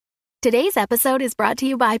Today's episode is brought to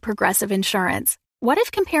you by Progressive Insurance. What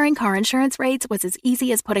if comparing car insurance rates was as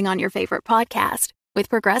easy as putting on your favorite podcast? With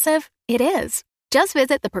Progressive, it is. Just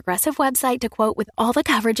visit the Progressive website to quote with all the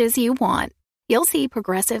coverages you want. You'll see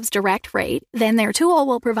Progressive's direct rate, then their tool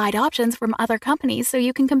will provide options from other companies so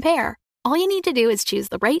you can compare. All you need to do is choose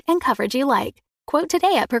the rate and coverage you like. Quote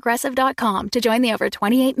today at Progressive.com to join the over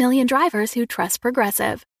 28 million drivers who trust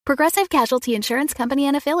Progressive. Progressive Casualty Insurance Company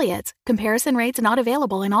and Affiliates. Comparison rates not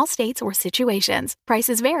available in all states or situations.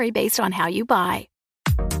 Prices vary based on how you buy.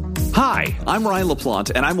 Hi, I'm Ryan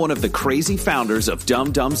LaPlante, and I'm one of the crazy founders of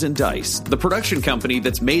Dumb Dumbs and Dice, the production company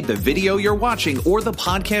that's made the video you're watching or the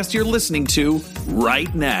podcast you're listening to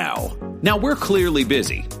right now. Now, we're clearly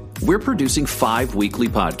busy. We're producing 5 weekly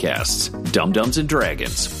podcasts: Dumb Dumbs and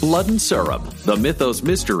Dragons, Blood and Syrup, The Mythos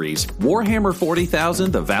Mysteries, Warhammer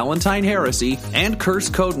 40,000, The Valentine Heresy, and Curse,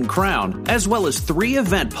 Code, and Crown, as well as 3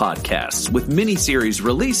 event podcasts with miniseries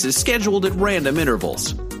releases scheduled at random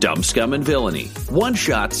intervals: Dumb Scum and Villainy,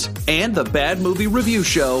 One-Shots, and the bad movie review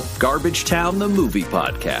show, Garbage Town, the Movie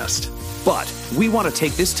Podcast. But we want to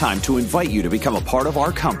take this time to invite you to become a part of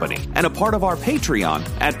our company and a part of our Patreon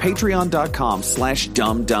at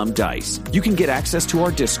patreon.com/dumbdumbdice. You can get access to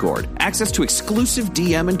our Discord, access to exclusive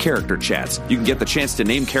DM and character chats. You can get the chance to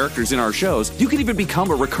name characters in our shows. You can even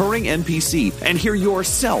become a recurring NPC and hear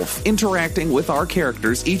yourself interacting with our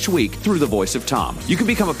characters each week through the voice of Tom. You can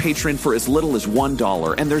become a patron for as little as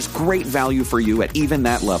 $1, and there's great value for you at even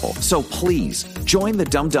that level. So please, join the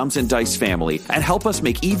Dumb Dumbs and Dice family and help us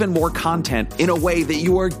make even more content in a way that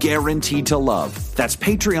you are guaranteed to love. That's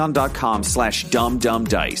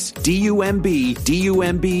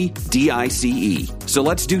patreon.com/dumbdumbdice. DUMBDICE. So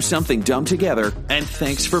let's do something dumb together, and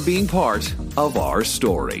thanks for being part of our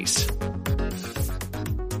stories.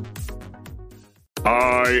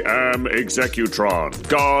 I am Executron,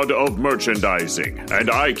 god of merchandising,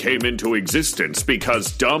 and I came into existence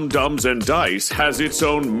because Dumb Dumbs and Dice has its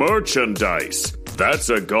own merchandise. That's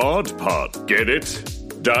a god pod, get it?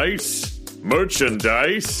 Dice?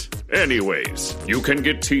 Merchandise? Anyways, you can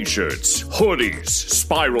get t-shirts, hoodies,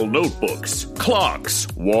 spiral notebooks, clocks,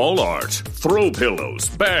 wall art, throw pillows,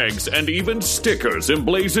 bags, and even stickers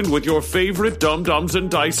emblazoned with your favorite Dumb Dumbs and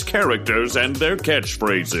Dice characters and their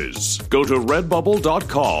catchphrases. Go to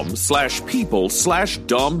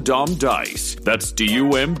redbubble.com/people/dumbdumbdice. That's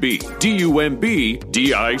DUMBDICE.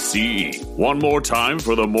 One more time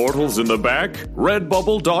for the mortals in the back.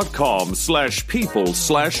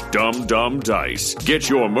 redbubble.com/people/dumbdumbdice. Get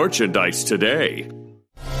your merchandise today.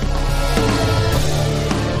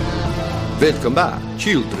 Welcome back,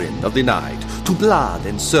 children of the night, to Blood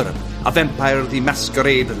and Syrup, a Vampire the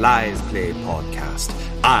Masquerade live play podcast.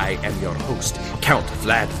 I am your host, Count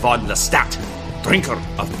Vlad von Lestat, drinker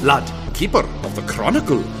of blood, keeper of the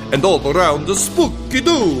chronicle, and all around the spooky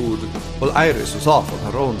dude. While Iris was off on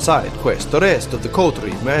her own side quest, the rest of the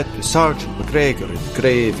coterie met with Sergeant McGregor in the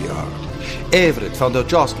graveyard. Everett found out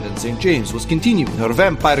Jocelyn St. James was continuing her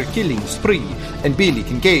vampire killing spree, and Billy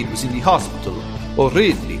Kincaid was in the hospital, while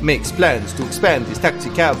Ridley makes plans to expand his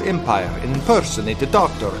taxicab empire and impersonate a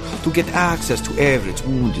doctor to get access to Everett's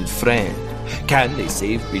wounded friend. Can they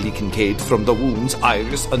save Billy Kincaid from the wounds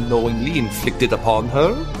Iris unknowingly inflicted upon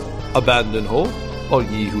her? Abandon hope, all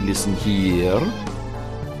ye who listen here.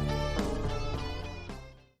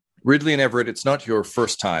 Ridley and Everett, it's not your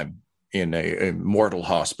first time in a mortal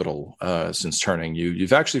hospital since turning.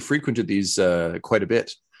 You've actually frequented these quite a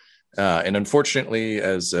bit. And unfortunately,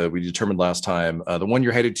 as we determined last time, the one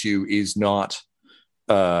you're headed to is not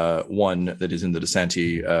one that is in the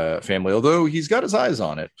DeSanti family, although he's got his eyes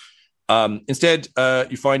on it. Instead,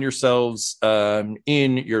 you find yourselves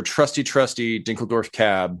in your trusty Dinkeldorf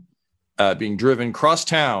cab being driven cross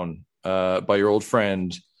town by your old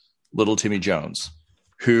friend, Little Timmy Jones,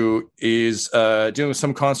 who is dealing with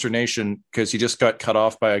some consternation because he just got cut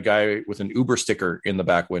off by a guy with an Uber sticker in the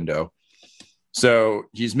back window. So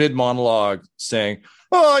he's mid-monologue saying,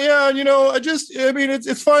 "Oh, yeah,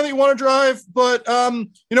 it's fine that you want to drive, but,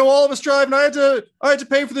 all of us drive, and I had to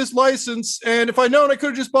pay for this license, and if I'd known I could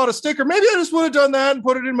have just bought a sticker, maybe I just would have done that and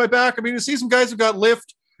put it in my back. I mean, you see some guys who got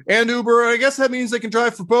Lyft and Uber. I guess that means they can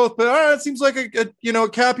drive for both, but it seems like a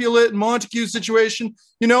Capulet and Montague situation,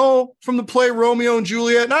 from the play Romeo and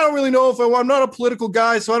Juliet. And I don't really know if I'm not a political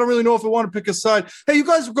guy, so I don't really know if I want to pick a side. Hey, you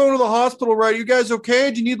guys are going to the hospital, right? Are you guys okay?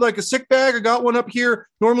 Do you need like a sick bag? I got one up here.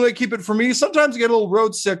 Normally I keep it for me. Sometimes I get a little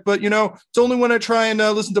road sick, but it's only when I try and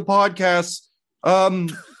listen to podcasts.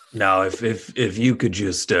 No, if you could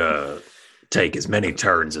just take as many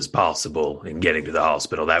turns as possible in getting to the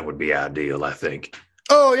hospital, that would be ideal, I think.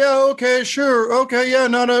 Oh yeah, okay, sure, okay, yeah,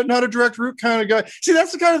 not a direct route kind of guy. See,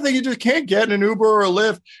 that's the kind of thing you just can't get in an Uber or a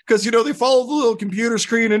Lyft because they follow the little computer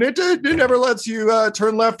screen and it never lets you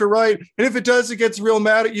turn left or right. And if it does, it gets real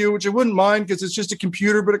mad at you, which I wouldn't mind because it's just a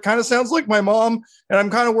computer. But it kind of sounds like my mom, and I'm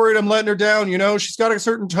kind of worried I'm letting her down. She's got a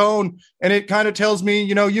certain tone, and it kind of tells me,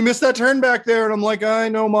 you missed that turn back there, and I'm like, I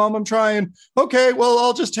know, Mom, I'm trying. Okay, well,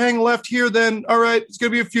 I'll just hang left here then. All right, it's gonna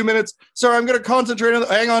be a few minutes. Sorry, I'm gonna concentrate on.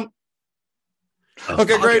 Hang on.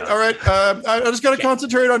 Okay, great. All right. I just got to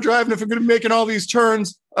concentrate on driving if I'm going to be making all these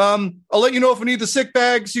turns. I'll let you know if we need the sick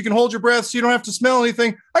bag so you can hold your breath so you don't have to smell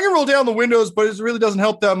anything. I can roll down the windows, but it really doesn't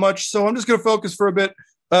help that much. So I'm just going to focus for a bit.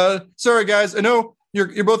 Sorry, guys. I know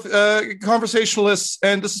you're both conversationalists,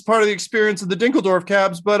 and this is part of the experience of the Dinkeldorf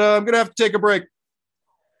cabs, but I'm going to have to take a break.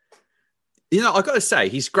 I've got to say,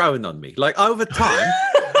 he's growing on me. Like, over time,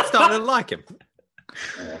 I'm starting to like him.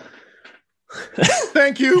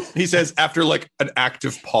 Thank you, he says after like an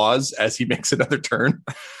active pause as he makes another turn.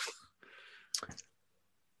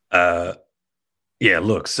 Yeah,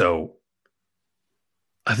 look, so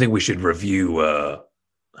I think we should review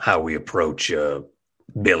how we approach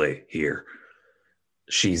Billy here.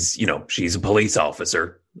 She's a police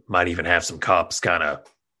officer, might even have some cops kind of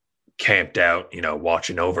camped out,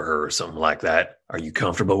 watching over her or something like that. Are you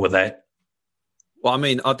comfortable with that? Well, I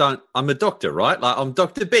mean, I'm a doctor, right? Like, I'm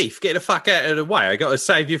Dr. Beef. Get the fuck out of the way. I got to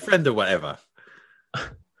save your friend or whatever.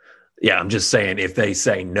 Yeah, I'm just saying, if they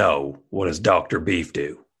say no, what does Dr. Beef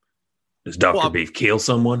do? Does Dr. Beef kill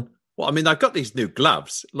someone? Well, I mean, I've got these new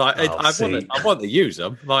gloves. Like, I want to use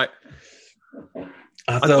them. Like,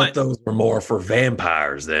 I thought those were more for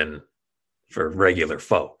vampires than for regular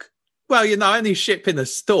folk. Well, any ship in a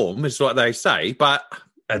storm is what they say. But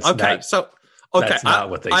that's not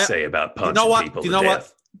what they say about punching people to death.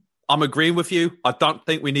 What? I'm agreeing with you. I don't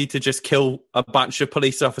think we need to just kill a bunch of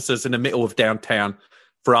police officers in the middle of downtown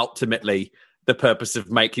for ultimately the purpose of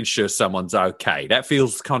making sure someone's okay. That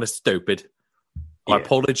feels kind of stupid. Yeah. I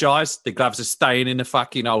apologize. The gloves are staying in the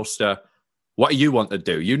fucking holster. What do you want to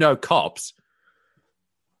do? Cops.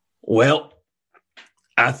 Well,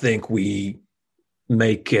 I think we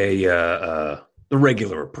make the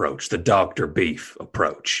regular approach, the Dr. Beef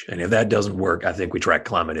approach. And if that doesn't work, I think we try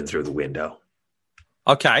climbing in through the window.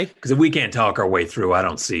 Okay. Because if we can't talk our way through, I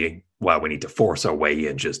don't see why we need to force our way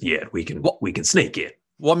in just yet. We can sneak in.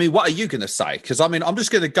 Well, I mean, what are you going to say? Because, I mean, I'm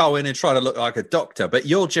just going to go in and try to look like a doctor, but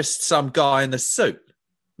you're just some guy in a suit.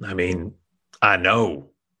 I mean, I know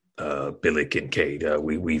Billy Kincaid.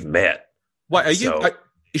 We've met. Wait,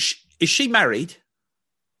 is she married?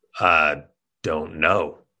 I don't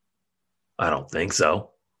know. I don't think so.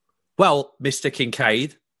 Well, Mr.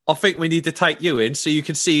 Kincaid, I think we need to take you in so you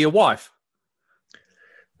can see your wife.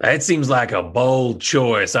 That seems like a bold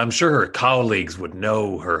choice. I'm sure her colleagues would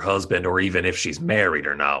know her husband, or even if she's married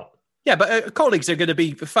or not. Yeah, but her colleagues are going to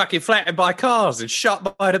be fucking flattened by cars and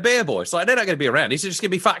shot by the bear boys. Like, they're not going to be around. These are just going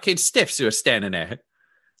to be fucking stiffs who are standing there.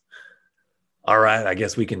 All right, I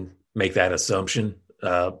guess we can make that assumption.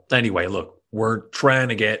 Anyway, look, we're trying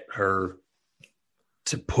to get her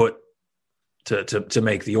to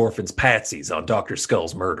make the orphans patsies on Dr.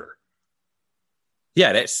 Skull's murder.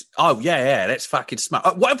 Yeah, that's fucking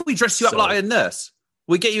smart. What if we dress you up like a nurse?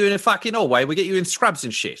 We get you in a fucking hallway. We get you in scrubs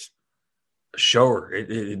and shit. Sure.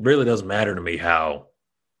 It really doesn't matter to me how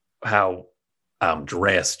I'm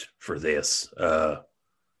dressed for this.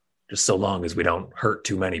 Just so long as we don't hurt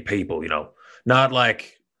too many people, not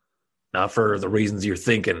for the reasons you're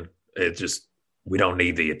thinking. It's just, we don't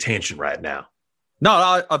need the attention right now.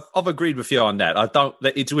 No, I've agreed with you on that.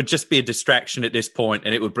 It would just be a distraction at this point,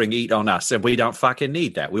 and it would bring heat on us, and we don't fucking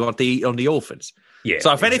need that. We want the heat on the orphans. Yeah.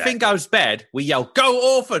 So if anything goes bad, we yell,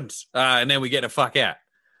 "Go orphans!" And then we get the fuck out.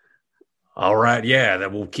 All right, yeah,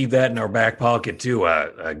 that we'll keep that in our back pocket too.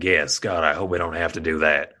 I guess. God, I hope we don't have to do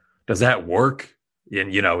that. Does that work?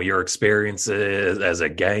 In your experience as a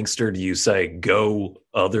gangster, do you say "go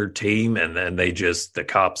other team" and then the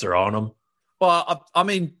cops are on them? Well, I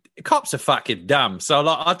mean, cops are fucking dumb. So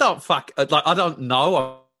I don't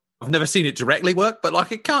know. I've never seen it directly work,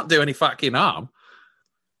 but it can't do any fucking harm.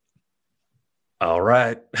 All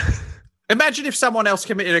right. Imagine if someone else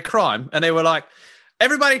committed a crime and they were like,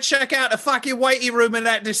 "Everybody check out the fucking waiting room in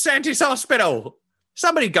that DeSantis hospital."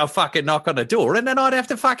 Somebody'd go fucking knock on the door and then I'd have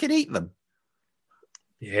to fucking eat them.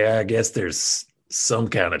 Yeah, I guess there's some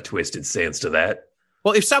kind of twisted sense to that.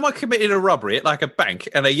 Well, if someone committed a robbery at a bank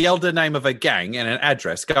and they yelled the name of a gang and an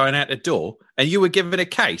address going out the door and you were given a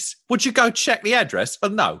case, would you go check the address or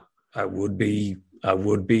no? It would be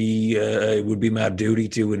my duty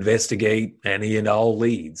to investigate any and all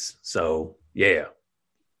leads. So, yeah.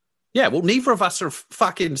 Yeah, well, neither of us are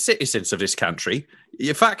fucking citizens of this country.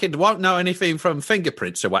 You fucking won't know anything from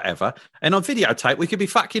fingerprints or whatever. And on videotape, we could be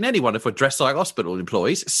fucking anyone if we're dressed like hospital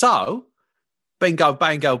employees. So, bingo,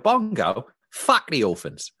 bango, bongo, fuck the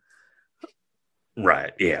orphans.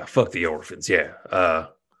 Right, yeah, fuck the orphans, yeah.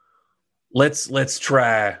 Let's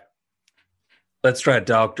try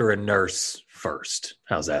doctor and nurse first.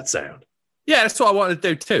 How's that sound? Yeah, that's what I want to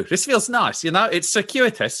do too. This feels nice, it's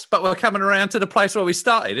circuitous, but we're coming around to the place where we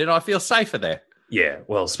started, and I feel safer there. Yeah,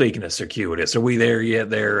 well, speaking of circuitous, are we there yet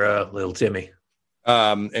there, little Timmy?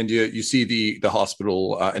 And you see the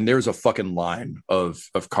hospital, and there's a fucking line of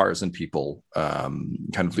cars and people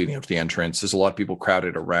kind of leading up to the entrance. There's a lot of people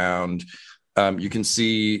crowded around. You can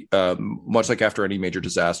see, much like after any major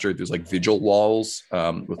disaster, there's like vigil walls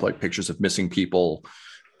with like pictures of missing people,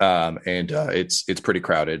 and it's pretty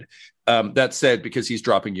crowded. That said, because he's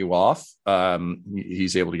dropping you off,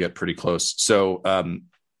 he's able to get pretty close. So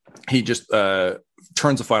he just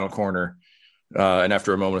turns the final corner, and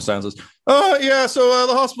after a moment of silence, says, "Oh yeah, so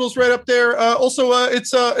the hospital's right up there. Also,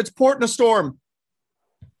 it's port in a storm."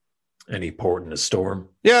 Any port in a storm?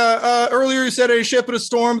 Yeah. Earlier you said a ship in a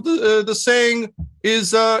storm. The saying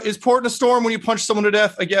is port in a storm when you punch someone to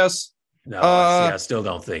death, I guess. No, I still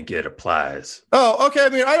don't think it applies. Oh, okay. I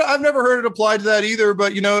mean, I've never heard it applied to that either,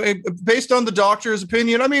 but, based on the doctor's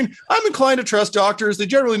opinion, I mean, I'm inclined to trust doctors. They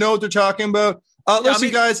generally know what they're talking about.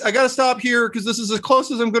 Listen, guys, I got to stop here because this is as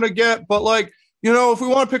close as I'm going to get. But if we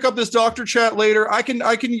want to pick up this doctor chat later, I can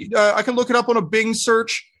look it up on a Bing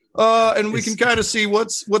search. And we can kind of see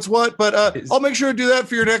what's what, but I'll make sure to do that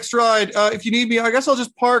for your next ride. If you need me, I guess I'll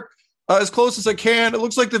just park as close as I can. It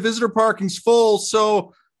looks like the visitor parking's full,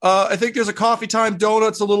 so I think there's a Coffee Time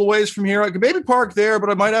Donuts a little ways from here. I could maybe park there, but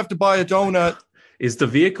I might have to buy a donut. Is the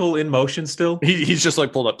vehicle in motion still? He's just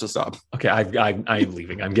pulled up to stop. Okay, I'm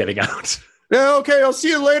leaving. I'm getting out. Yeah, okay. I'll see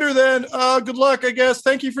you later then. Good luck, I guess.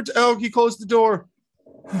 Thank you for. He closed the door.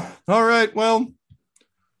 All right. Well,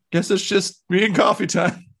 guess it's just me and Coffee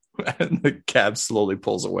Time. And the cab slowly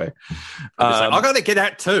pulls away. I'm going to get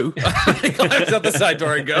out too. He climbs out the side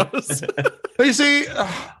door and goes. You see,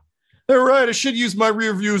 they're right. I should use my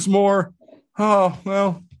rear views more. Oh,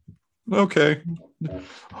 well, okay.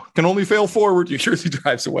 Can only fail forward. You surely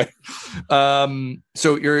drives away.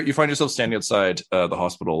 So you find yourself standing outside the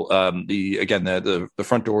hospital. The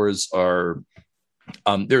front doors are,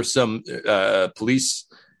 there's some police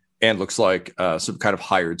and looks like some kind of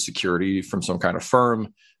hired security from some kind of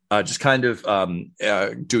firm. Just kind of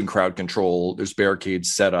doing crowd control. There's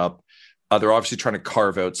barricades set up. They're obviously trying to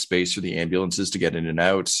carve out space for the ambulances to get in and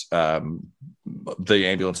out. The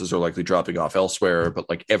ambulances are likely dropping off elsewhere, but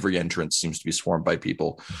every entrance seems to be swarmed by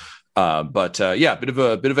people. Bit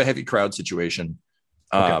of a heavy crowd situation.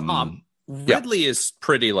 Ridley is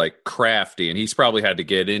pretty crafty, and he's probably had to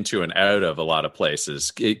get into and out of a lot of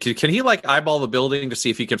places. Can he eyeball the building to see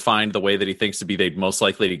if he can find the way that he thinks to be the most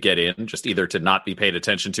likely to get in, just either to not be paid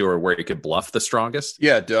attention to or where he could bluff the strongest?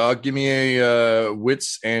 Yeah, dog. Give me a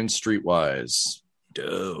wits and streetwise.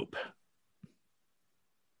 Dope.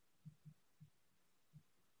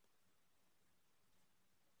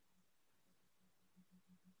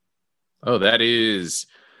 Oh, that is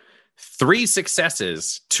 3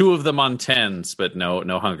 successes, 2 of them on 10s, but no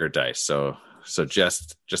hunger dice. So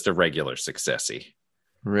just a regular successy.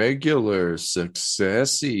 Regular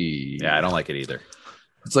successy. Yeah, I don't like it either.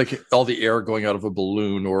 It's like all the air going out of a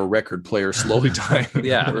balloon or a record player slowly dying.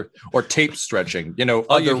 Yeah. or tape stretching. All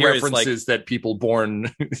other references that people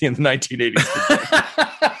born in the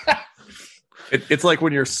 1980s. It's like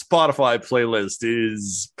when your Spotify playlist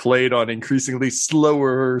is played on increasingly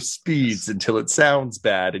slower speeds until it sounds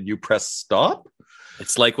bad and you press stop.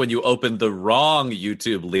 It's like when you open the wrong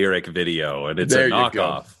YouTube lyric video and it's a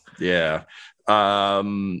knockoff. Yeah.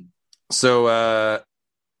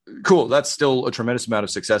 Cool. That's still a tremendous amount of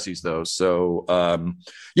successes though. So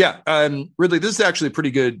Ridley, this is actually a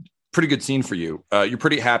pretty good scene for you. You're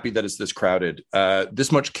pretty happy that it's this crowded.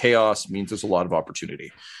 This much chaos means there's a lot of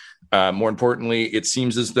opportunity. More importantly, it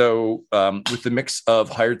seems as though with the mix of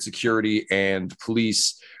hired security and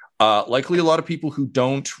police, likely a lot of people who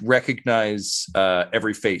don't recognize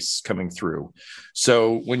every face coming through.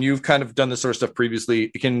 So when you've kind of done this sort of stuff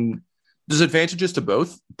previously, there's advantages to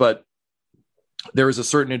both, but there is a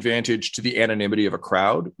certain advantage to the anonymity of a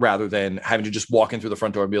crowd rather than having to just walk in through the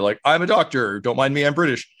front door and be like, I'm a doctor. Don't mind me. I'm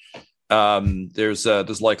British.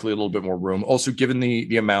 There's likely a little bit more room. Also, given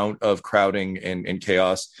the amount of crowding and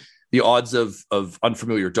chaos, the odds of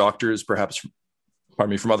unfamiliar doctors, perhaps,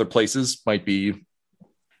 from other places might be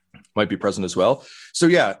present as well. So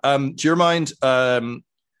yeah, to your mind,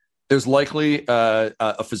 There's likely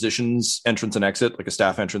a physician's entrance and exit, like a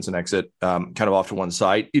staff entrance and exit, kind of off to one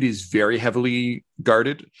side. It is very heavily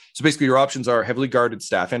guarded. So basically your options are heavily guarded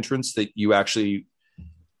staff entrance that you actually,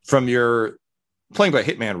 from your playing by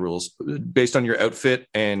Hitman rules, based on your outfit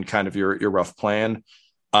and kind of your rough plan,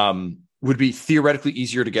 would be theoretically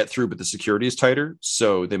easier to get through, but the security is tighter.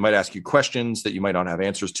 So they might ask you questions that you might not have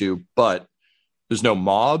answers to, but there's no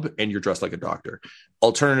mob and you're dressed like a doctor.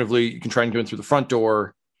 Alternatively, you can try and go in through the front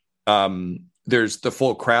door. There's the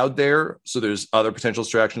full crowd there, so there's other potential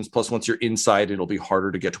distractions. Plus, once you're inside, it'll be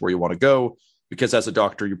harder to get to where you want to go, because as a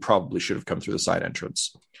doctor, you probably should have come through the side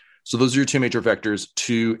entrance. So those are your two major vectors.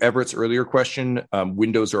 To Everett's earlier question,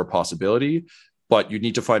 windows are a possibility, but you'd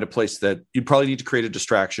need to find a place that you'd probably need to create a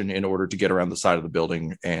distraction in order to get around the side of the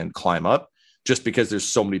building and climb up, just because there's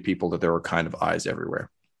so many people that there are kind of eyes everywhere.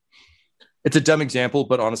 It's a dumb example,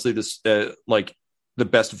 but honestly, this like the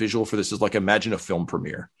best visual for this is like, imagine a film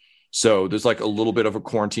premiere. So there's like a little bit of a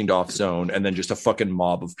quarantined off zone and then just a fucking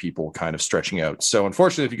mob of people kind of stretching out. So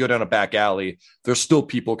unfortunately, if you go down a back alley, there's still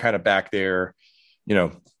people kind of back there, you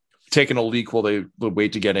know, taking a leak while they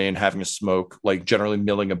wait to get in, having a smoke, like generally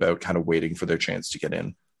milling about, kind of waiting for their chance to get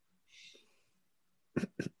in.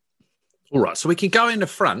 All right. So we can go in the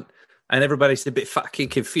front and everybody's a bit fucking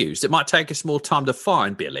confused. It might take us more time to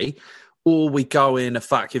find Billy, or we go in a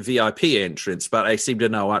fucking VIP entrance, but they seem to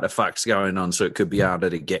know what the fuck's going on, so it could be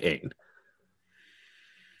harder to get in.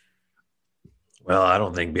 Well, I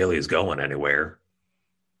don't think Billy's going anywhere.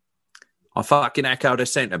 I fucking echo the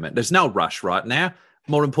sentiment. There's no rush right now.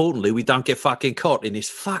 More importantly, we don't get fucking caught in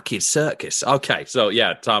this fucking circus. Okay, so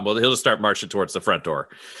yeah, Tom, well, he'll just start marching towards the front door.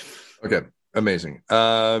 Okay, amazing.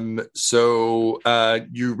 So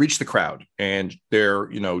you reach the crowd, and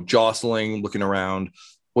they're, you know, jostling, looking around.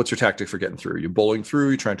 What's your tactic for getting through? You bowling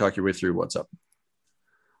through? You try and talk your way through? What's up?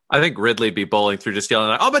 I think Ridley'd be bowling through, just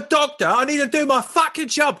yelling, I'm a doctor. I need to do my fucking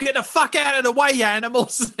job. Get the fuck out of the way, you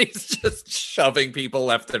animals. He's just shoving people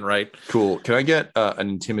left and right. Cool. Can I get an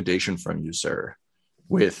intimidation from you, sir?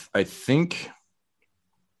 With, I think,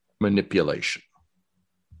 manipulation.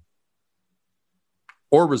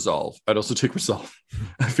 Or resolve. I'd also take resolve.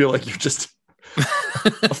 I feel like you're just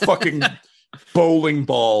a fucking bowling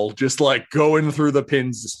ball, just like going through the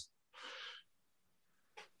pins.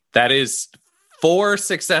 That is 4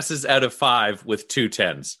 successes out of 5 with 2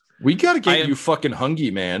 10s. We got to get you fucking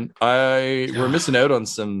hungry, man. We're missing out on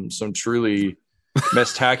some truly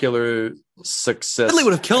mestacular success. Ridley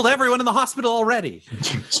would have killed everyone in the hospital already.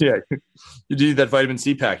 Yeah, you did that vitamin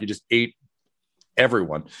C pack. You just ate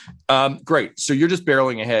everyone. Great. So you're just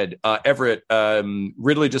barreling ahead. Everett,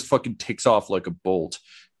 Ridley just fucking takes off like a bolt.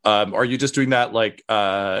 Are you just doing that like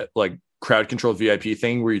crowd control VIP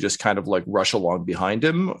thing where you just kind of like rush along behind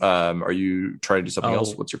him? Are you trying to do something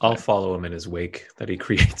else? What's your plan? I'll follow him in his wake that he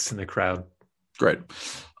creates in the crowd. Great.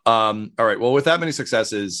 All right. Well, with that many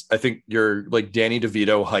successes, I think you're like Danny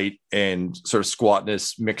DeVito height and sort of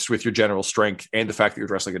squatness mixed with your general strength and the fact that you're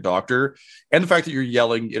dressed like a doctor and the fact that you're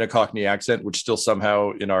yelling in a Cockney accent, which still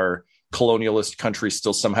somehow in our colonialist country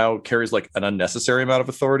still somehow carries like an unnecessary amount of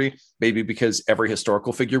authority, maybe because every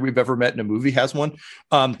historical figure we've ever met in a movie has one.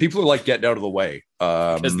 People are like getting out of the way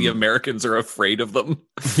because the Americans are afraid of them.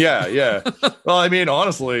 Yeah. Well, I mean,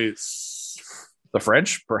 honestly, the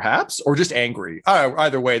French perhaps, or just angry.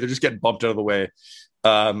 Either way, they're just getting bumped out of the way.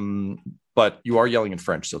 But you are yelling in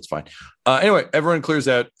French, so it's fine. Anyway, everyone clears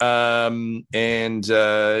out, and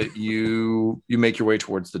you make your way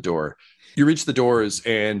towards the door. You reach the doors,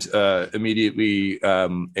 and immediately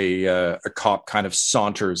a cop kind of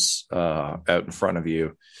saunters out in front of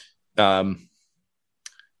you.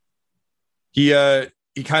 He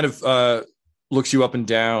kind of looks you up and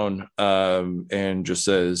down and just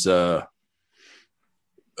says,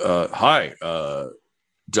 "Hi,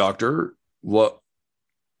 doctor. What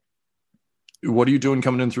are you doing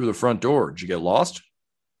coming in through the front door? Did you get lost?"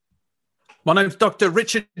 My name's Dr.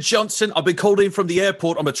 Richard Johnson. I've been called in from the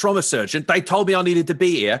airport. I'm a trauma surgeon. They told me I needed to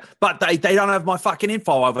be here, but they don't have my fucking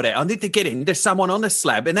info over there. I need to get in. There's someone on the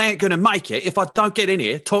slab, and they ain't going to make it if I don't get in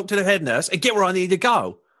here, talk to the head nurse, and get where I need to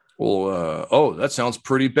go. Well, that sounds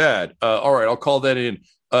pretty bad. All right, I'll call that in.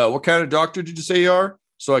 What kind of doctor did you say you are?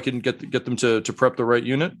 So I can get them to prep the right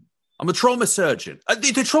unit? I'm a trauma surgeon.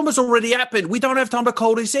 The trauma's already happened. We don't have time to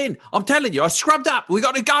call this in. I'm telling you, I scrubbed up. We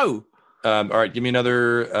got to go. All right, give me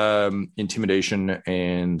another intimidation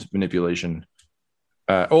and manipulation.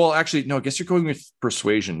 Well, actually, no, I guess you're going with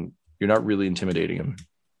persuasion. You're not really intimidating him.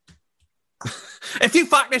 If you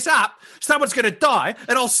fuck this up, someone's going to die,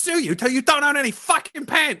 and I'll sue you till you don't own any fucking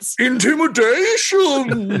pants.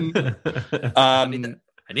 Intimidation! I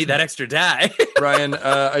I need that extra die. Ryan,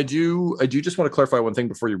 I do just want to clarify one thing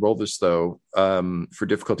before you roll this, though, for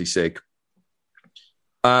difficulty's sake.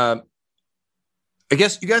 I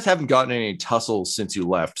guess you guys haven't gotten any tussles since you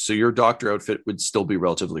left, so your doctor outfit would still be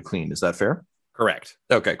relatively clean. Is that fair? Correct.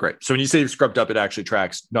 Okay, great. So when you say you've scrubbed up, it actually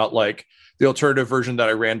tracks, not like the alternative version that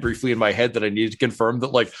I ran briefly in my head that I needed to confirm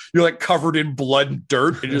that, like, you're like covered in blood and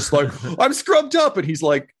dirt and just like, I'm scrubbed up. And he's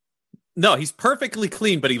like, no, he's perfectly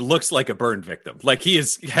clean, but he looks like a burn victim. Like, he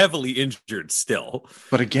is heavily injured still.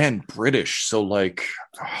 But again, British. So, like,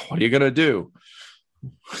 what are you going to do?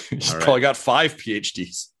 He's All probably right. got 5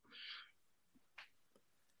 PhDs.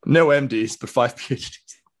 No MDs, but 5 PhDs.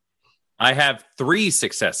 I have 3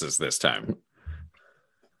 successes this time.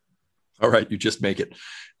 All right, you just make it.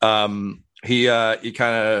 He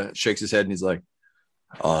kind of shakes his head and he's like,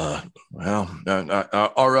 all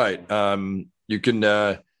right. You can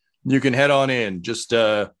head on in. Just,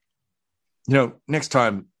 next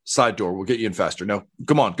time, side door. We'll get you in faster. No,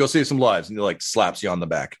 come on, go save some lives. And he like slaps you on the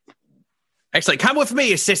back. Actually, come with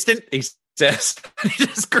me, assistant, he says. He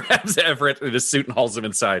just grabs Everett in his suit and hauls him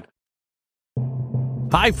inside.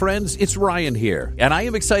 Hi, friends, it's Ryan here, and I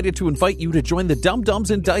am excited to invite you to join the Dumb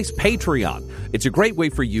Dumbs and Dice Patreon. It's a great way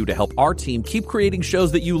for you to help our team keep creating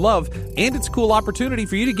shows that you love, and it's a cool opportunity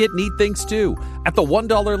for you to get neat things too. At the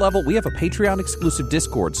 $1 level, we have a Patreon-exclusive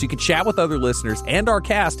Discord, so you can chat with other listeners and our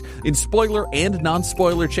cast in spoiler and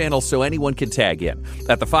non-spoiler channels so anyone can tag in.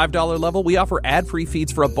 At the $5 level, we offer ad-free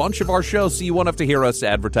feeds for a bunch of our shows, so you won't have to hear us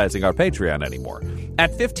advertising our Patreon anymore.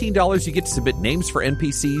 At $15, you get to submit names for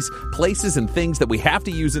NPCs, places, and things that we have to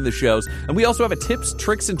use in the shows, and we also have a tips,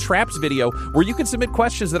 tricks, and traps video where you can submit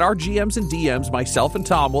questions that our GMs and DMs, myself and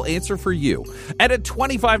Tom, will answer for you. And at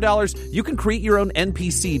 $25, you can create your own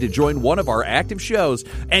NPC to join one of our active shows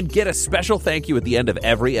and get a special thank you at the end of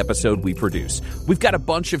every episode we produce. We've got a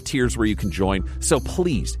bunch of tiers where you can join, so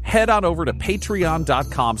please head on over to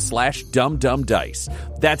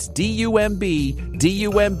patreon.com/dumbdumbdice. That's DUMBDICE.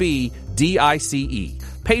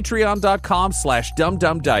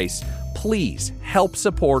 Patreon.com/dumbdumbdice. Please help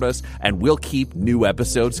support us, and we'll keep new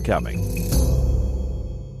episodes coming.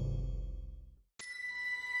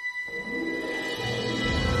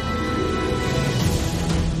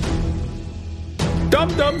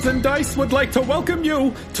 Dum Dums and Dice would like to welcome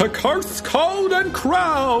you to Curse, Code, and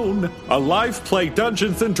Crown, a live play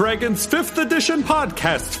Dungeons & Dragons 5th edition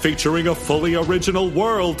podcast featuring a fully original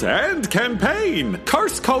world and campaign.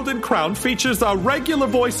 Curse, Code, and Crown features our regular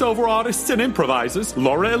voiceover artists and improvisers,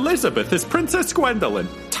 Laura Elizabeth as Princess Gwendolyn,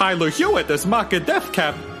 Tyler Hewitt as Maka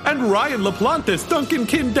Deathcap, and Ryan LaPlante as Duncan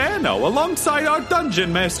Kindano, alongside our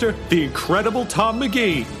Dungeon Master, the incredible Tom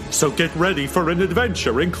McGee. So get ready for an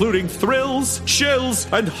adventure including thrills, chills,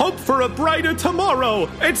 and hope for a brighter tomorrow.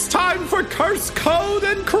 It's time for Curse, Code,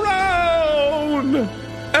 and Crown!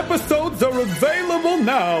 Episodes are available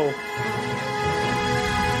now.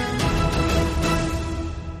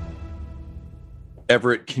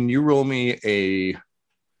 Everett, can you roll me a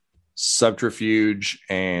subterfuge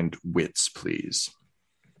and wits, please?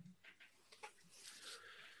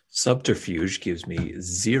 Subterfuge gives me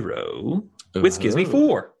 0. Wits gives me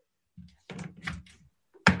 4.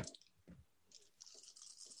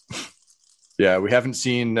 Yeah, we haven't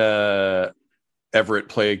seen Everett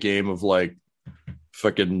play a game of like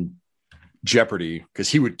fucking Jeopardy because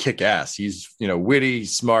he would kick ass. He's, witty,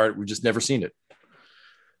 smart. We've just never seen it.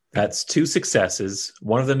 That's 2 successes.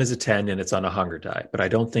 One of them is a 10 and it's on a hunger die, but I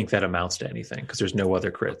don't think that amounts to anything because there's no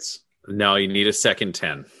other crits. No, you need a second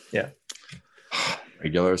 10. Yeah.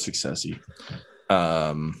 Regular successy.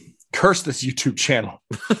 Curse this YouTube channel.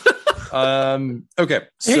 Okay.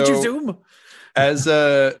 Hey, So Zoom. as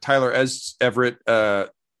Tyler, as Everett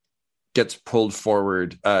gets pulled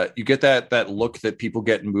forward, you get that look that people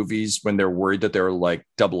get in movies when they're worried that there are like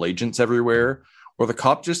double agents everywhere, where the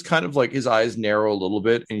cop just kind of like his eyes narrow a little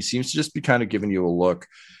bit and he seems to just be kind of giving you a look.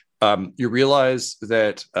 You realize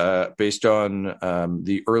that based on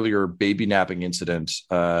the earlier baby napping incident,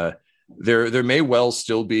 there may well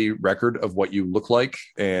still be record of what you look like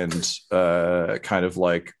and kind of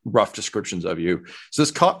like rough descriptions of you. So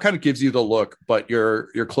this cop kind of gives you the look, but you're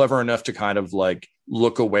clever enough to kind of like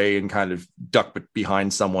look away and kind of duck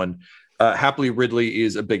behind someone. Happily, Ridley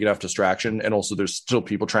is a big enough distraction, and also there's still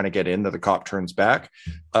people trying to get in that the cop turns back.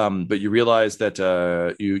 But you realize that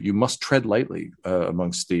you must tread lightly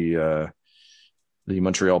amongst the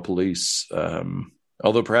Montreal police.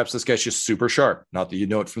 Although perhaps this guy's just super sharp. Not that you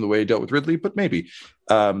know it from the way he dealt with Ridley, but maybe.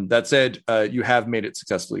 That said, you have made it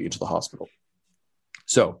successfully into the hospital.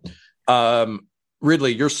 So,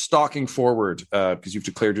 Ridley, you're stalking forward because you've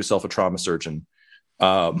declared yourself a trauma surgeon.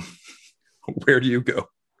 Where do you go?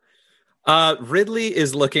 Ridley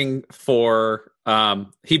is looking for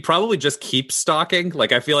he'd probably just keep stalking.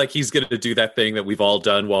 Like, I feel like he's going to do that thing that we've all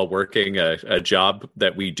done while working a job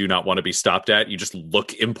that we do not want to be stopped at. You just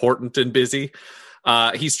look important and busy.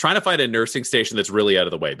 He's trying to find a nursing station that's really out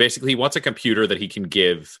of the way. Basically, he wants a computer that he can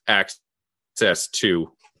give access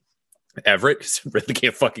to Everett, because Ridley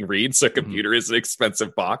can't fucking read, so a computer is an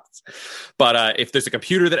expensive box. But if there's a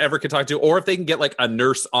computer that Everett can talk to, or if they can get like a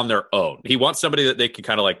nurse on their own, he wants somebody that they can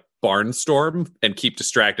kind of like barnstorm and keep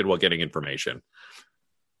distracted while getting information.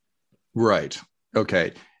 Right.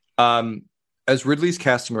 Okay. As Ridley's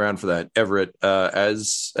casting around for that, Everett,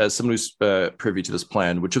 as someone who's privy to this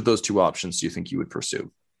plan, which of those two options do you think you would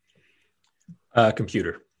pursue?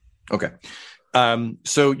 Computer. Okay.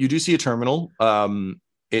 So you do see a terminal.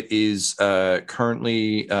 It is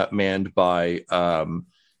currently manned by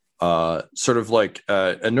sort of like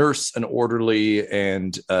a nurse, an orderly,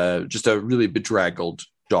 and just a really bedraggled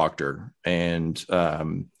doctor. And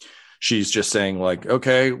she's just saying like,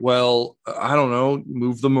 okay, well, I don't know,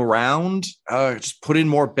 move them around, just put in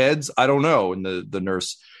more beds. I don't know. And the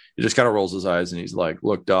nurse, he just kind of rolls his eyes and he's like,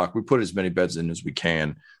 look, doc, we put as many beds in as we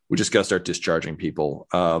can. We just got to start discharging people.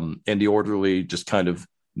 And the orderly just kind of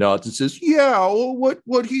nods and says, yeah, well,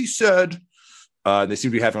 what he said. They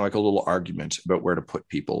seem to be having like a little argument about where to put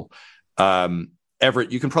people.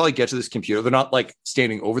 Everett, you can probably get to this computer. They're not like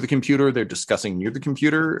standing over the computer. They're discussing near the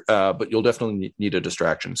computer, but you'll definitely need a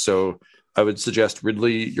distraction. So I would suggest,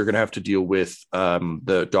 Ridley, you're going to have to deal with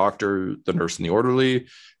the doctor, the nurse, and the orderly,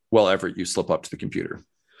 while Everett, you slip up to the computer.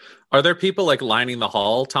 Are there people like lining the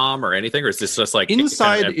hall, Tom, or anything, or is this just like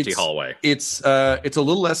inside an empty hallway? It's a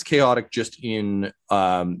little less chaotic just in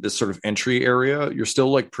this sort of entry area. You're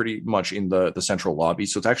still like pretty much in the central lobby,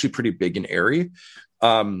 so it's actually pretty big and airy.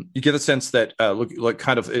 You get a sense that look like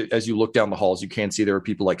kind of as you look down the halls, you can see there are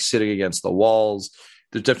people like sitting against the walls.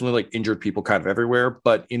 There's definitely like injured people kind of everywhere,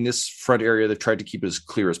 but in this front area, they've tried to keep it as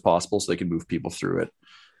clear as possible so they can move people through it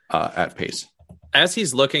at pace. As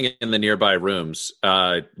he's looking in the nearby rooms,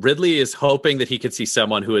 Ridley is hoping that he could see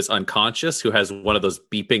someone who is unconscious, who has one of those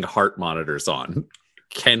beeping heart monitors on.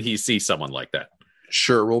 Can he see someone like that?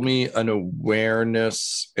 Sure. Roll me an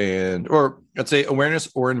awareness or I'd say awareness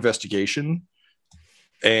or investigation.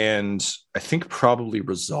 And I think probably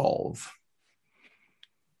resolve.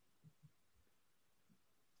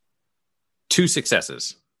 2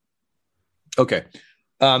 successes. Okay.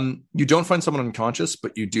 You don't find someone unconscious,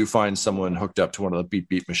 but you do find someone hooked up to one of the beep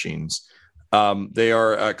beep machines. They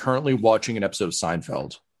are currently watching an episode of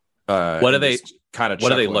Seinfeld. What do they kind of? What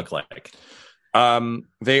do they look like?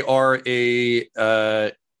 They are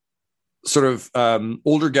a sort of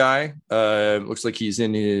older guy. Looks like he's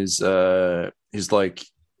in his like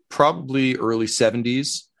probably early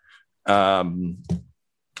 70s. Kind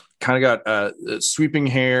of got sweeping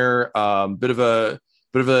hair, bit of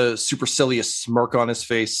a supercilious smirk on his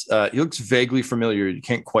face. He looks vaguely familiar. You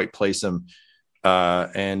can't quite place him.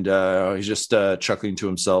 And he's just chuckling to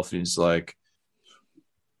himself. He's like,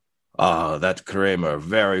 that Kramer,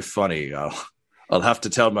 very funny. I'll have to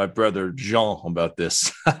tell my brother Jean about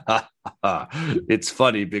this. It's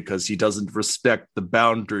funny because he doesn't respect the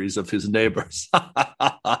boundaries of his neighbors.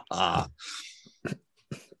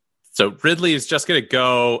 So Ridley is just going to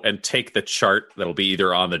go and take the chart that'll be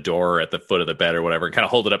either on the door or at the foot of the bed or whatever, and kind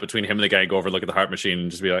of hold it up between him and the guy and go over and look at the heart machine and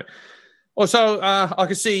just be like, oh, so I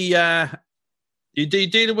can see you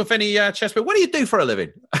dealing with any chest, but what do you do for a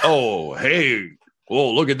living? Oh, hey.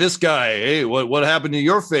 Oh, look at this guy. Hey, what happened to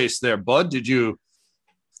your face there, bud? Did you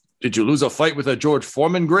lose a fight with a George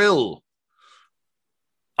Foreman grill?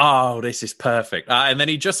 Oh, this is perfect. And then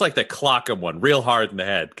he just like to clock him one real hard in the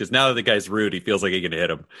head, because now that the guy's rude, he feels like he can hit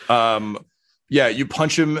him. Yeah, you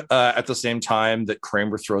punch him at the same time that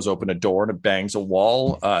Kramer throws open a door and it bangs a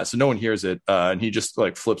wall. So no one hears it. And he just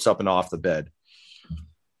like flips up and off the bed.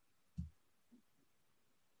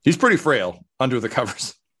 He's pretty frail under the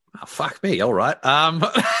covers. Oh, fuck me. All right.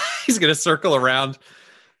 He's going to circle around.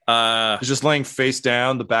 He's just laying face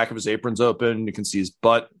down. The back of his apron's open. You can see his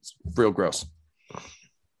butt. It's real gross.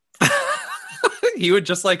 He would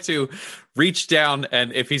just like to reach down,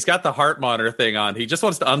 and if he's got the heart monitor thing on, he just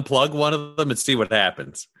wants to unplug one of them and see what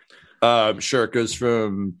happens. Sure. It goes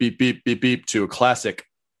from beep, beep, beep, beep to a classic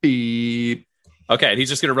beep. Okay, and he's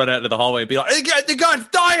just going to run out into the hallway and be like, the guy's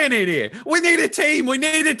dying in here. We need a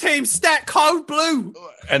team. Stat code blue.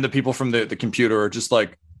 And the people from the computer are just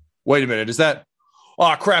like, wait a minute, is that...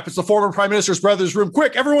 Oh, crap, it's the former Prime Minister's brother's room.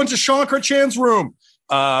 Quick, everyone to Shankar Chan's room.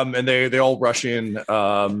 And they all rush in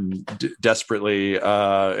desperately.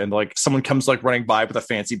 And like someone comes like running by with a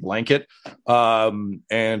fancy blanket. And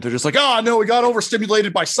they're just like, oh, no, we got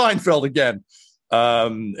overstimulated by Seinfeld again.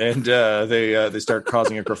 They start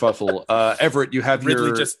causing a kerfuffle. Everett, you have Ridley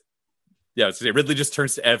your... Ridley just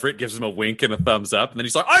turns to Everett, gives him a wink and a thumbs up, and then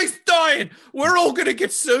he's like, "He's dying. We're all gonna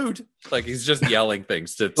get sued." Like he's just yelling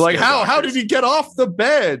things to like how did he get off the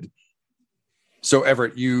bed? So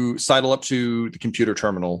Everett, you sidle up to the computer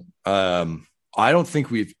terminal. I don't think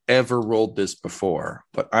we've ever rolled this before,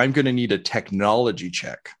 but I'm going to need a technology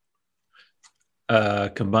check.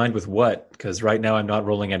 Combined with what? Because right now I'm not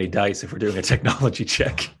rolling any dice if we're doing a technology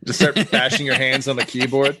check. Just start bashing your hands on the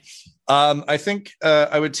keyboard. I think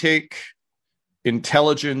I would take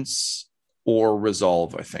intelligence or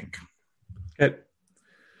resolve, I think. Okay.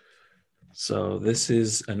 So this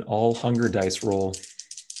is an all hunger dice roll.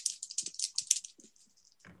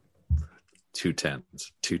 2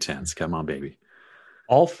 10s. Come on, baby.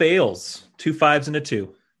 All fails. 2 5s and a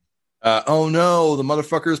 2. Oh no, the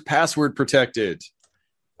motherfucker is password protected.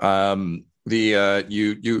 You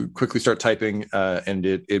quickly start typing, and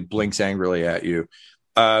it blinks angrily at you.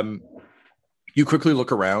 You quickly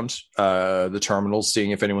look around the terminal,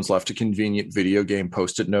 seeing if anyone's left a convenient video game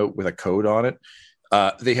post-it note with a code on it.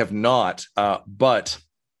 They have not, but,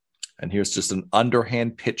 and here's just an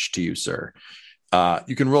underhand pitch to you, sir.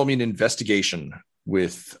 You can roll me an investigation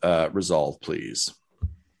with resolve, please.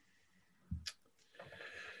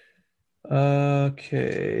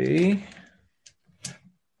 Okay.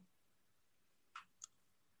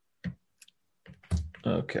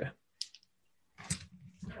 Okay.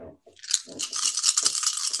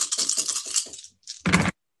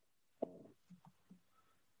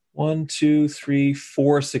 One, two, three,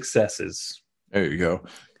 4 successes. There you go.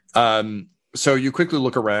 So you quickly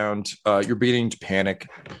look around. You're beginning to panic,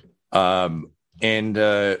 and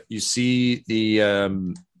you see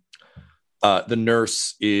the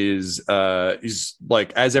nurse is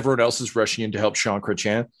like, as everyone else is rushing in to help Sean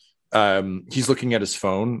Chrétien, he's looking at his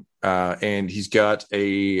phone, and he's got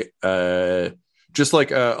a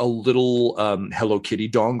little Hello Kitty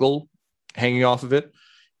dongle hanging off of it.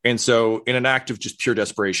 And so in an act of just pure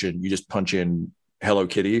desperation, you just punch in Hello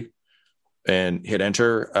Kitty and hit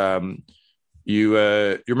enter. You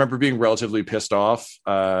remember being relatively pissed off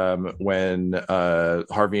when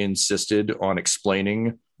Harvey insisted on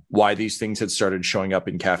explaining why these things had started showing up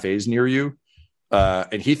in cafes near you.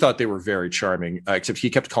 And he thought they were very charming, except he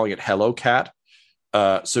kept calling it Hello Cat.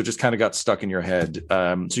 So it just kind of got stuck in your head.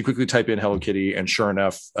 So you quickly type in Hello Kitty, and sure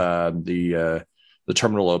enough, the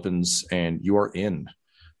terminal opens and you are in.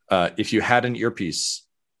 If you had an earpiece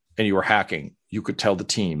and you were hacking, you could tell the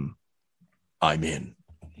team, I'm in.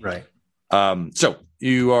 Right. So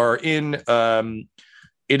you are in.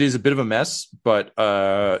 It is a bit of a mess, but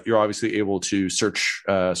you're obviously able to search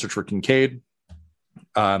for Kincaid.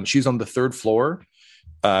 She's on the 3rd floor.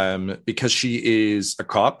 Because she is a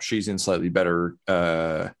cop, she's in slightly better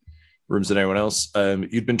rooms than anyone else.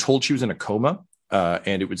 You'd been told she was in a coma,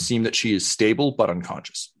 and it would seem that she is stable but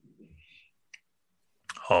unconscious.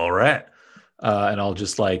 All right. And I'll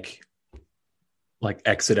just like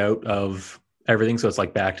exit out of everything. So it's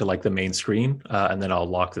like back to like the main screen. And then I'll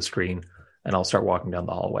lock the screen and I'll start walking down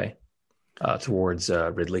the hallway towards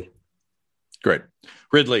Ridley. Great.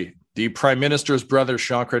 Ridley, the Prime Minister's brother,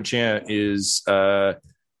 Sean Chrétien, is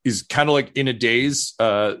kind of like in a daze.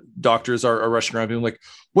 Doctors are rushing around being like,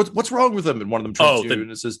 what's wrong with him? And one of them turns to you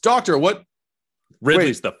and it says, Doctor, what?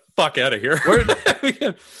 Ridley's the fuck out of here. Where'd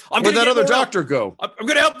that other doctor go? I'm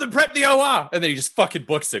going to help them prep the OR. And then he just fucking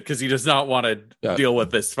books it because he does not want to deal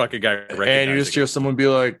with this fucking guy. And you just hear someone be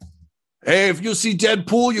like, hey, if you see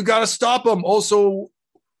Deadpool, you got to stop him. Also,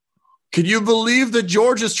 can you believe that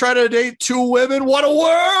George is trying to date 2 women? What a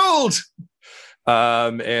world!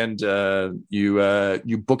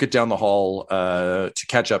 You book it down the hall to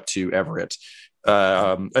catch up to Everett.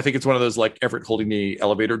 I think it's one of those like Everett holding the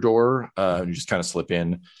elevator door. You just kind of slip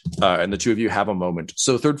in, and the two of you have a moment.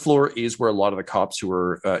 So 3rd floor is where a lot of the cops who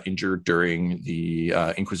were injured during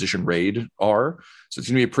the Inquisition raid are. So it's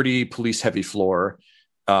going to be a pretty police-heavy floor.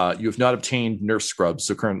 You have not obtained nurse scrubs,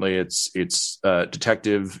 so currently it's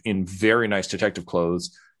detective in very nice detective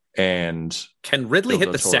clothes. And can Ridley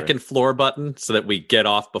hit the 2nd floor button so that we get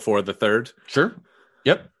off before the 3rd? Sure.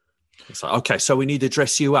 Yep. It's like, okay, so we need to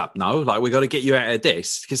dress you up, no? Like, we got to get you out of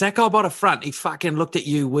this. Because that guy by the front, he fucking looked at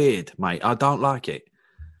you weird, mate. I don't like it.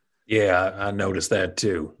 Yeah, I noticed that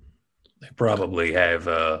too. They probably have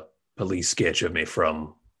a police sketch of me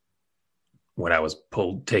from when I was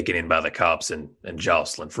taken in by the cops and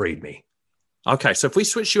Jocelyn freed me. Okay, so if we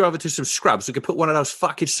switch you over to some scrubs, we could put one of those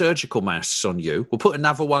fucking surgical masks on you. We'll put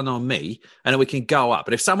another one on me, and then we can go up.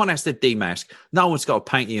 But if someone has to demask, no one's got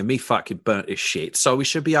to paint you, and me fucking burnt as shit, so we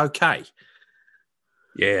should be okay.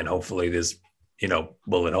 Yeah, and hopefully this,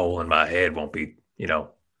 bullet hole in my head won't be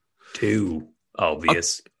too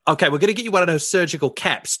obvious. Okay, we're going to get you one of those surgical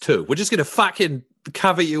caps too. We're just going to fucking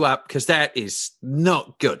cover you up because that is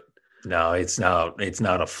not good. No, it's not. It's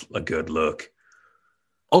not a good look.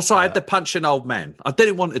 Also, I had to punch an old man. I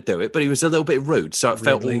didn't want to do it, but he was a little bit rude, so it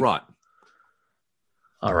felt all right.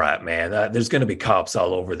 All right, man. There's going to be cops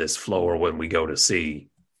all over this floor when we go to see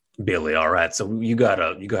Billy. All right, so you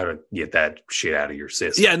gotta get that shit out of your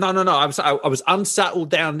system. Yeah, no. I was unsettled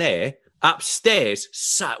down there. Upstairs,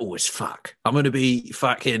 subtle as fuck. I'm going to be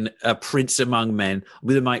fucking a prince among men. I'm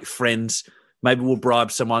going to make friends. Maybe we'll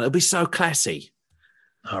bribe someone. It'll be so classy.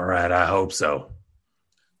 All right, I hope so.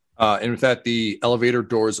 And with that, the elevator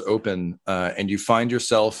doors open, and you find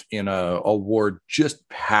yourself in a ward just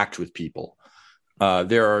packed with people.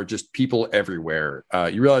 There are just people everywhere.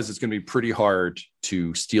 You realize it's going to be pretty hard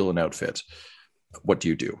to steal an outfit. What do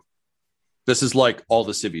you do? This is like all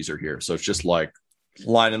the civvies are here. So it's just like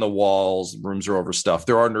lining the walls, rooms are overstuffed.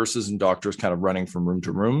 There are nurses and doctors kind of running from room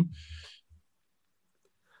to room.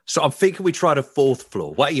 So I'm thinking we try the 4th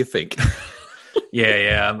floor. What do you think?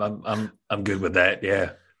 Yeah, I'm good with that.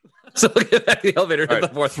 Yeah. So look at the elevator. Right, the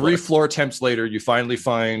 4th 3 floor attempts later, you finally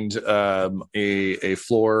find a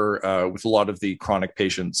floor with a lot of the chronic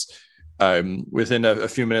patients. Within a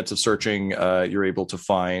few minutes of searching, you're able to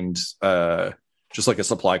find just like a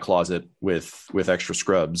supply closet with extra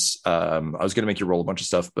scrubs. I was going to make you roll a bunch of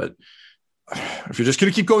stuff, but if you're just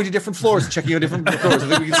going to keep going to different floors and checking out different floors, I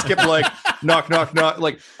think we can skip like knock.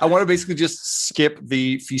 Like I want to basically just skip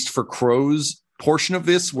the Feast for Crows portion of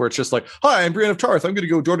this, where it's just like, hi, I'm Brienne of Tarth. I'm going to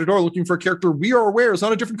go door to door looking for a character we are aware is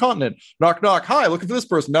on a different continent. Knock. Hi, looking for this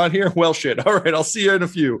person. Not here. Well, shit. All right, I'll see you in a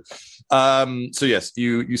few. So yes,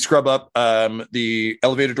 you scrub up. The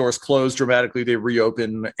elevator doors close dramatically. They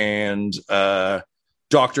reopen, and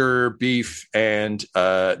Dr. Beef and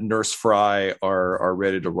Nurse Fry are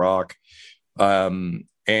ready to rock. With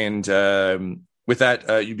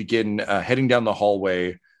that, you begin heading down the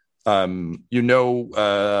hallway.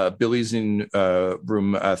 Billy's in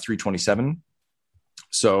room 327.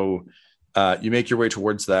 So you make your way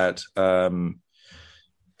towards that.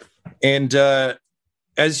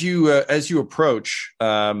 As you approach,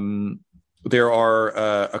 there are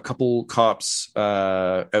a couple cops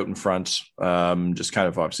out in front, just kind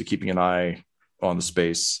of obviously keeping an eye on the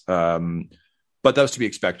space. But that was to be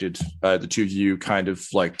expected. The two of you kind of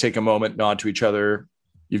like take a moment, nod to each other.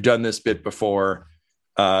 You've done this bit before.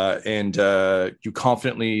 And you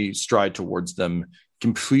confidently stride towards them,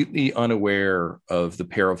 completely unaware of the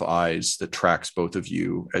pair of eyes that tracks both of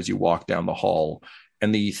you as you walk down the hall,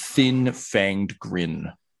 and the thin, fanged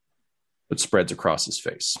grin that spreads across his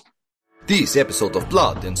face. This episode of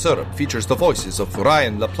Blood and Syrup features the voices of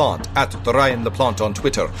Ryan LaPlante at the Ryan LaPlante on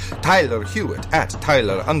Twitter, Tyler Hewitt at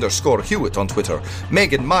Tyler_Hewitt on Twitter,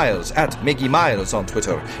 Megan Miles at Maggie Miles on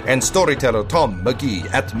Twitter, and storyteller Tom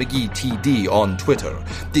McGee at McGeeTD on Twitter.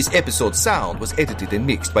 This episode's sound was edited and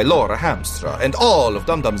mixed by Laura Hamstra, and all of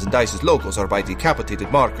Dum Dums and Dice's logos are by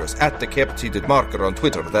Decapitated Markers at Decapitated Marker on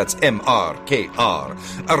Twitter. That's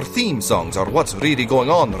MRKR. Our theme songs are What's Really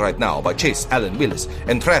Going On Right Now by Chase Allen Willis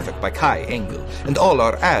and Traffic by Kai Engel, and all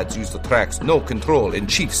our ads use the tracks No Control and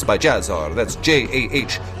Chiefs by Jazzar. That's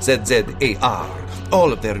JAHZZAR.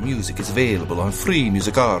 All of their music is available on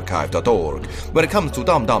freemusicarchive.org. When it comes to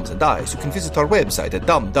Dum Dums and Dice, you can visit our website at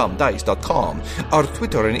dumdumdice.com. Our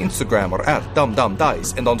Twitter and Instagram are at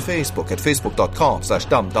dumdumdice, and on Facebook at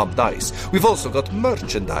facebook.com/dumdumdice. We've also got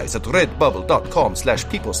merchandise at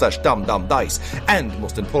redbubble.com/people/dumdumdice. And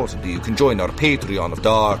most importantly, you can join our Patreon of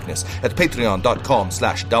Darkness at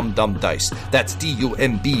patreon.com/dumdumdice. That's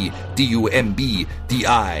DUMBDICE.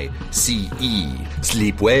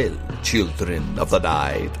 Sleep well, children of the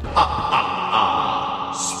night.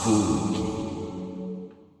 Spooky.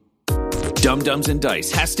 Dum Dums and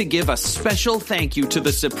Dice has to give a special thank you to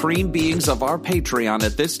the supreme beings of our Patreon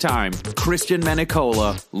at this time. Christian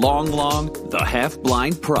Menicola, Long, The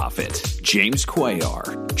Half-Blind Prophet, James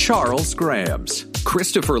Cuellar, Charles Grams,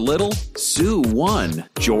 Christopher Little, Sue One,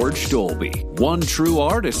 George Dolby, One True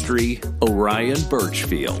Artistry, Orion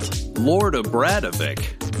Birchfield, Lord of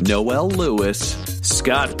Bradovic, Noel Lewis,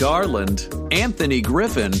 Scott Garland, Anthony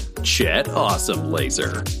Griffin, Chet Awesome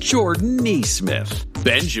Laser, Jordan Neesmith,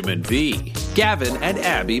 Benjamin V, Gavin and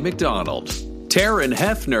Abby McDonald, Taryn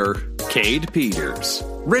Hefner, Cade Peters,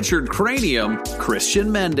 Richard Cranium,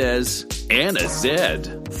 Christian Mendez, Anna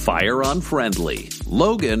Zed, Fire Unfriendly,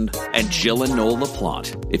 Logan, and Jill and Noel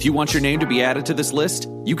LaPlante. If you want your name to be added to this list,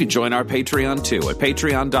 you can join our Patreon too at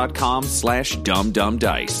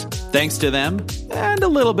patreon.com/dumdumdice. Thanks to them, and a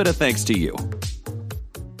little bit of thanks to you.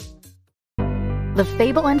 The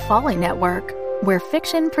Fable and Folly Network, where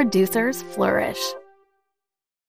fiction producers flourish.